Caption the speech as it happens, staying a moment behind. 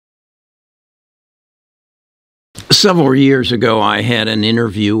Several years ago, I had an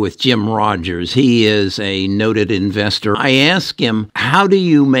interview with Jim Rogers. He is a noted investor. I asked him, how do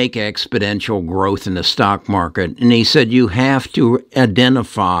you make exponential growth in the stock market? And he said, you have to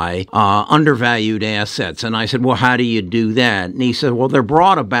identify undervalued assets. And I said, well, how do you do that? And he said, well, they're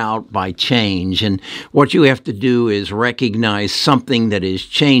brought about by change. And what you have to do is recognize something that is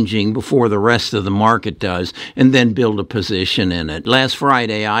changing before the rest of the market does, and then build a position in it. Last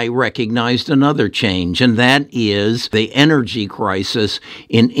Friday, I recognized another change, and that is the energy crisis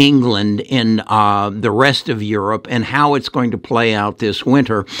in England and the rest of Europe, and how it's going to play out this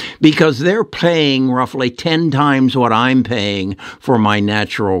winter, because they're paying roughly 10 times what I'm paying for my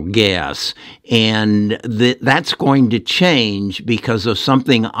natural gas. And that's going to change because of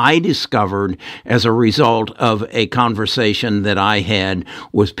something I discovered as a result of a conversation that I had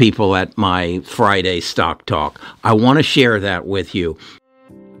with people at my Friday Stock Talk. I want to share that with you.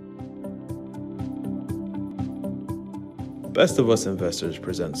 Best of Us Investors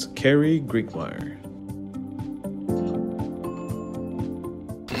presents Kerry Griegmeier.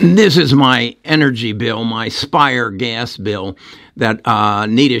 This is my energy bill, my Spire gas bill that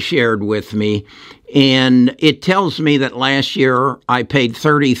Nita shared with me. And it tells me that last year I paid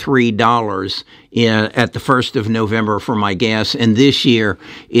 $33 at the 1st of November for my gas, and this year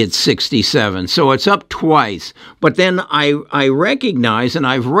it's $67. So it's up twice. But then I recognize, and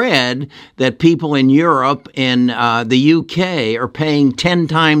I've read, that people in Europe and the UK are paying 10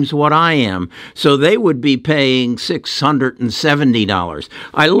 times what I am. So they would be paying $670.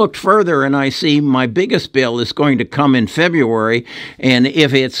 I looked further and I see my biggest bill is going to come in February. And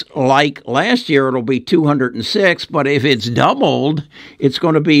if it's like last year, it'll be $206. But if it's doubled, it's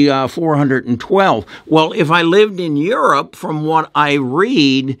going to be $412. Well, if I lived in Europe, from what I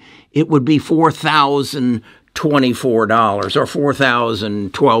read, it would be $4,024 or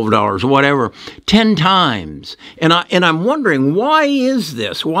 $4,012, whatever, 10 times. And I'm wondering, why is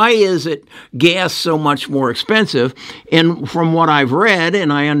this? Why is it gas so much more expensive? And from what I've read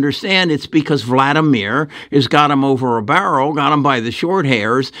and I understand, it's because Vladimir has got him over a barrel, got him by the short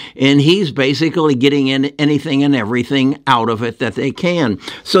hairs, and he's basically getting in anything and everything out of it that they can.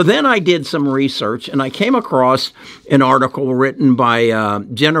 So then I did some research, and I came across an article written by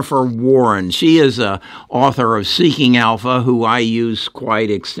Jennifer Warren. She is an author of Seeking Alpha, who I use quite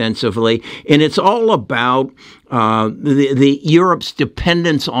extensively, and it's all about the Europe's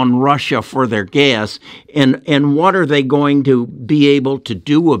dependence on Russia for their gas, and what are they going to be able to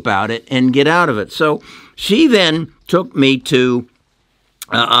do about it and get out of it. So she then took me to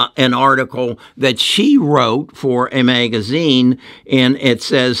an article that she wrote for a magazine, and it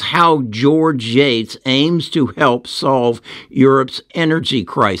says how George Yates aims to help solve Europe's energy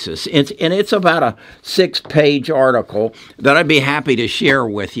crisis. It's about a 6-page article that I'd be happy to share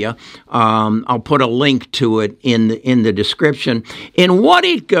with you. I'll put a link to it in the description. And what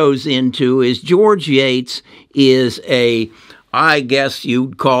it goes into is George Yates is I guess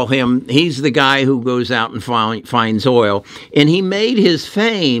you'd call him, he's the guy who goes out and finds oil. And he made his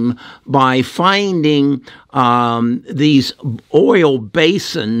fame by finding these oil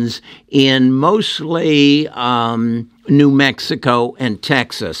basins in mostly New Mexico and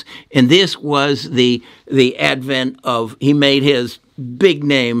Texas. And this was the advent of, he made his big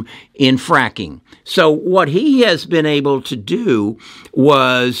name in fracking. So what he has been able to do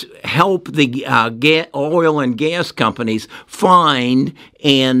was help the oil and gas companies find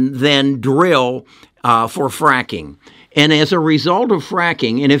and then drill for fracking. And as a result of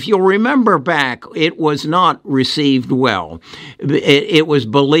fracking, and if you'll remember back, it was not received well. It was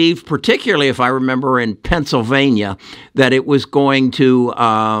believed, particularly if I remember in Pennsylvania, that it was going to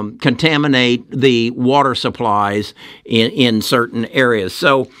contaminate the water supplies in certain areas.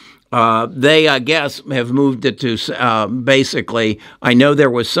 So they, I guess, have moved it to basically, I know there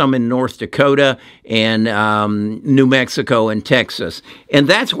was some in North Dakota and New Mexico and Texas. And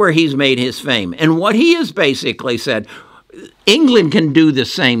that's where he's made his fame. And what he has basically said, England can do the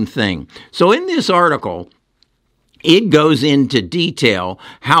same thing. So in this article, it goes into detail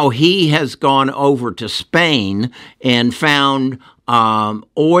how he has gone over to Spain and found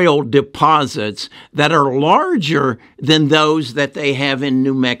oil deposits that are larger than those that they have in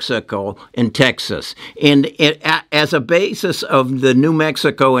New Mexico and Texas. And as a basis of the New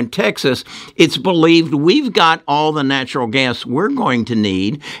Mexico and Texas, it's believed we've got all the natural gas we're going to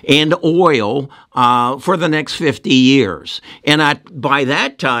need and oil for the next 50 years. And by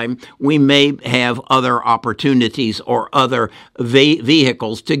that time, we may have other opportunities or other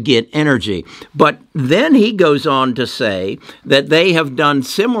vehicles to get energy. But then he goes on to say that they have done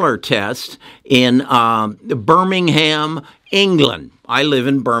similar tests in Birmingham, England. I live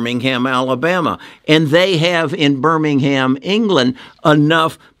in Birmingham, Alabama, and they have in Birmingham, England,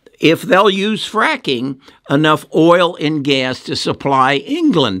 enough, if they'll use fracking, enough oil and gas to supply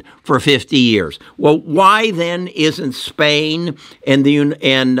England for 50 years. Well, why then isn't Spain and the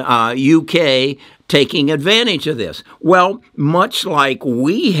UK taking advantage of this? Well, much like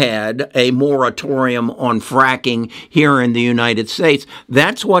we had a moratorium on fracking here in the United States,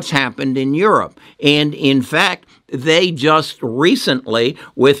 that's what's happened in Europe. And in fact, they just recently,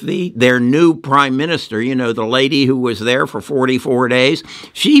 with their new prime minister, the lady who was there for 44 days,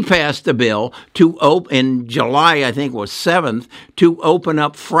 she passed a bill to open, in July, I think it was 7th, to open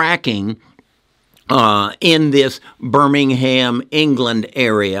up fracking in this Birmingham, England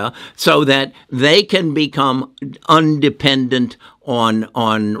area so that they can become undependent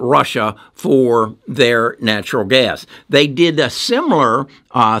on Russia for their natural gas. They did a similar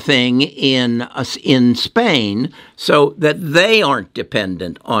thing in Spain so that they aren't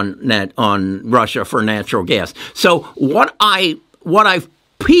dependent on Russia for natural gas. So what I've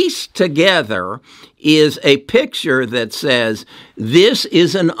pieced together is a picture that says this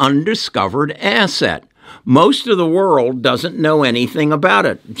is an undiscovered asset. Most of the world doesn't know anything about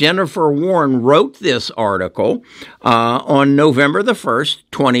it. Jennifer Warren wrote this article on November the 1st,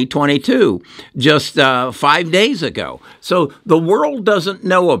 2022, just 5 days ago. So the world doesn't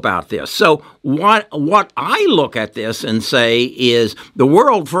know about this. So what I look at this and say is the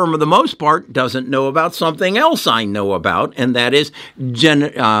world, for the most part, doesn't know about something else I know about, and that is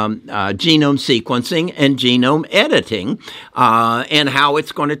genome sequencing and genome editing, and how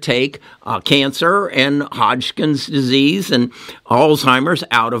it's going to take cancer and Hodgkin's disease and Alzheimer's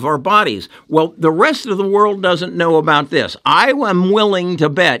out of our bodies. Well, the rest of the world doesn't know about this. I am willing to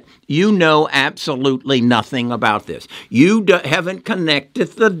bet you know absolutely nothing about this. You haven't connected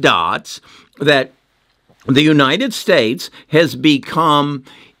the dots that the United States has become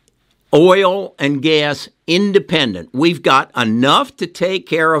oil and gas independent. We've got enough to take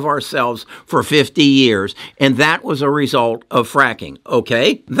care of ourselves for 50 years, and that was a result of fracking.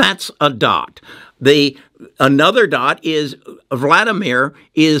 Okay, that's a dot. Another dot is Vladimir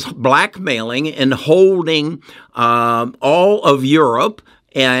is blackmailing and holding all of Europe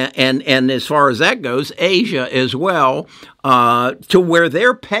and as far as that goes, Asia as well, to where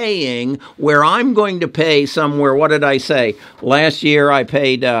they're paying, where I'm going to pay somewhere, what did I say? Last year I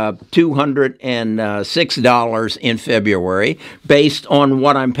paid $206 in February. Based on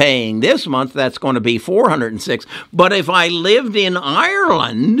what I'm paying this month, that's going to be $406. But if I lived in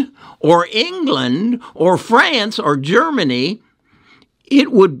Ireland or England or France or Germany,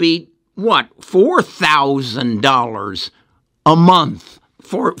 it would be, $4,000 a month.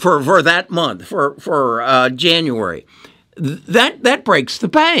 For that month, for January, that breaks the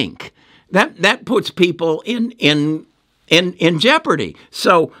bank. That puts people in jeopardy.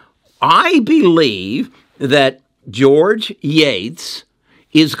 So I believe that George Yates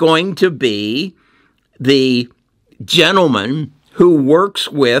is going to be the gentleman who works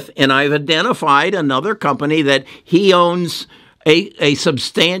with, and I've identified another company that he owns a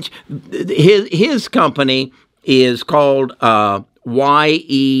substantial. His company is called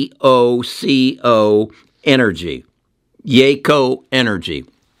YEOCO Energy, YECO Energy.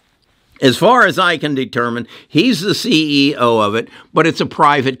 As far as I can determine, he's the CEO of it, but it's a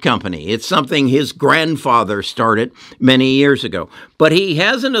private company. It's something his grandfather started many years ago. But he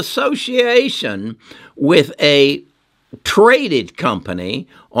has an association with a traded company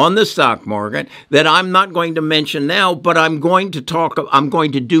on the stock market that I'm not going to mention now, but I'm going to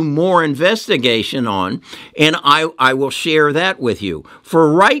do more investigation on, and I will share that with you.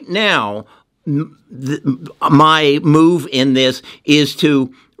 For right now, my move in this is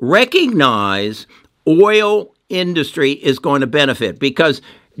to recognize oil industry is going to benefit, because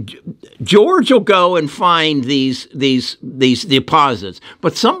George will go and find these deposits,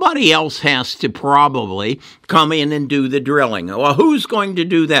 but somebody else has to probably come in and do the drilling. Well, who's going to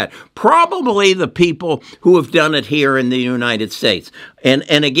do that? Probably the people who have done it here in the United States.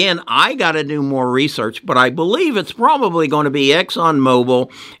 And again, I got to do more research, but I believe it's probably going to be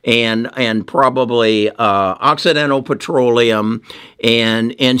ExxonMobil and probably Occidental Petroleum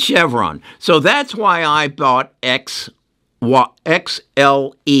and Chevron. So that's why I bought XLE.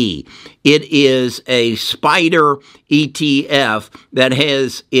 It is a spider ETF that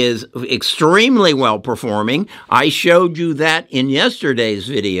is extremely well performing. I showed you that in yesterday's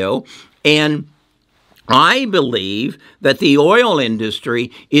video, and I believe that the oil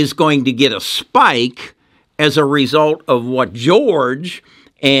industry is going to get a spike as a result of what George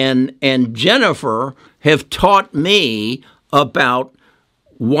and Jennifer have taught me about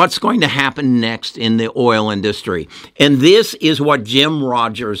what's going to happen next in the oil industry. And this is what Jim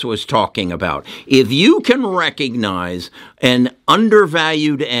Rogers was talking about. If you can recognize an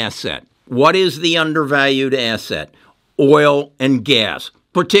undervalued asset, what is the undervalued asset? Oil and gas,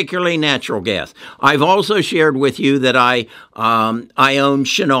 particularly natural gas. I've also shared with you that I own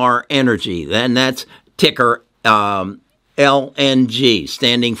Shinar Energy, and that's ticker LNG,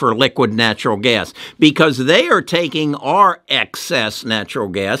 standing for liquid natural gas, because they are taking our excess natural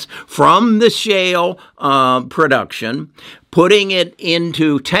gas from the shale production, putting it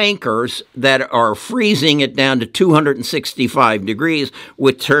into tankers that are freezing it down to 265 degrees,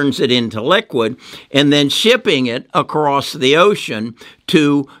 which turns it into liquid, and then shipping it across the ocean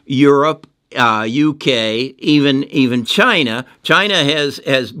to Europe, UK, even China. China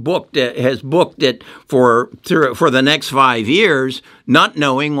has booked it for the next 5 years, not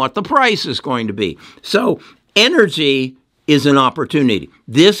knowing what the price is going to be. So energy is an opportunity.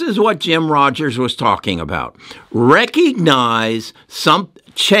 This is what Jim Rogers was talking about. Recognize some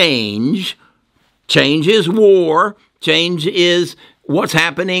change. Change is war. Change is what's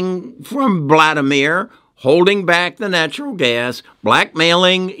happening from Vladimir, holding back the natural gas,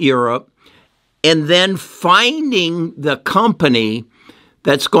 blackmailing Europe, and then finding the company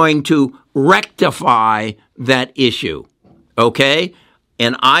that's going to rectify that issue, okay?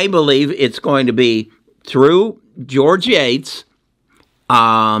 And I believe it's going to be through George Yates,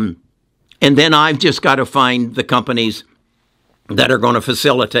 and then I've just got to find the companies that are going to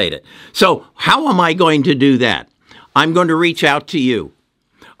facilitate it. So how am I going to do that? I'm going to reach out to you.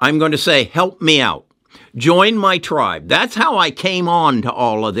 I'm going to say, help me out. Join my tribe. That's how I came on to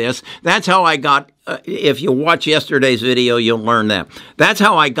all of this. That's how I got, if you watch yesterday's video, you'll learn that. That's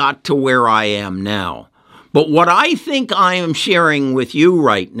how I got to where I am now. But what I think I am sharing with you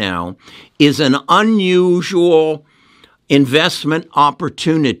right now is an unusual investment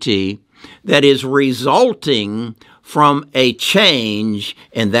opportunity that is resulting from a change,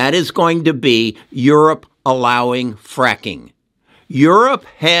 and that is going to be Europe allowing fracking. Europe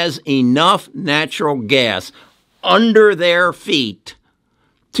has enough natural gas under their feet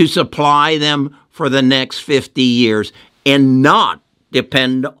to supply them for the next 50 years and not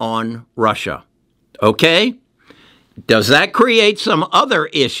depend on Russia. Okay? Does that create some other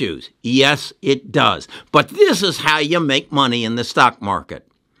issues? Yes, it does. But this is how you make money in the stock market.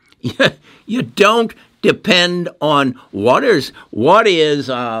 You don't depend on what is Janet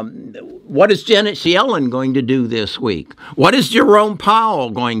Yellen going to do this week? What is Jerome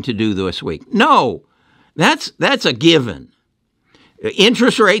Powell going to do this week? No, that's a given.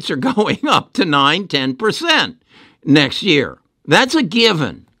 Interest rates are going up to 9-10% next year. That's a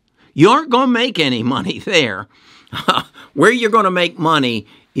given. You aren't going to make any money there. Where you're going to make money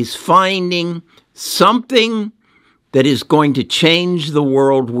is finding something that is going to change the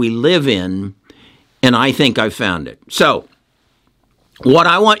world we live in, and I think I found it. So, what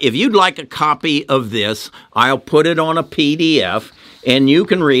I want, if you'd like a copy of this, I'll put it on a PDF, and you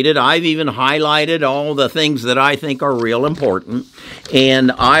can read it. I've even highlighted all the things that I think are real important,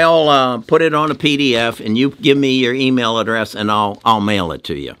 and I'll put it on a PDF, and you give me your email address, and I'll mail it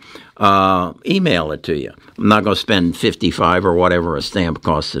to you. Email it to you. I'm not going to spend $55 or whatever a stamp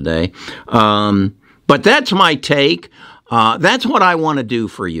costs today. But that's my take. That's what I want to do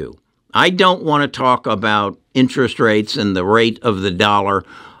for you. I don't want to talk about interest rates and the rate of the dollar.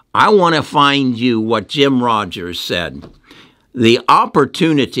 I want to find you what Jim Rogers said. The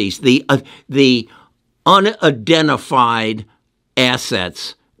opportunities, the unidentified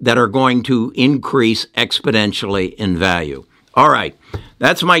assets that are going to increase exponentially in value. All right,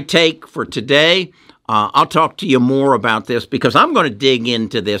 that's my take for today. I'll talk to you more about this because I'm going to dig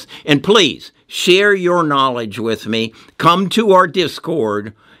into this. And please, share your knowledge with me. Come to our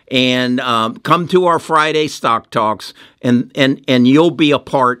Discord and come to our Friday Stock Talks, and you'll be a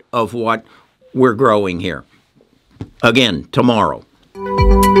part of what we're growing here. Again, tomorrow.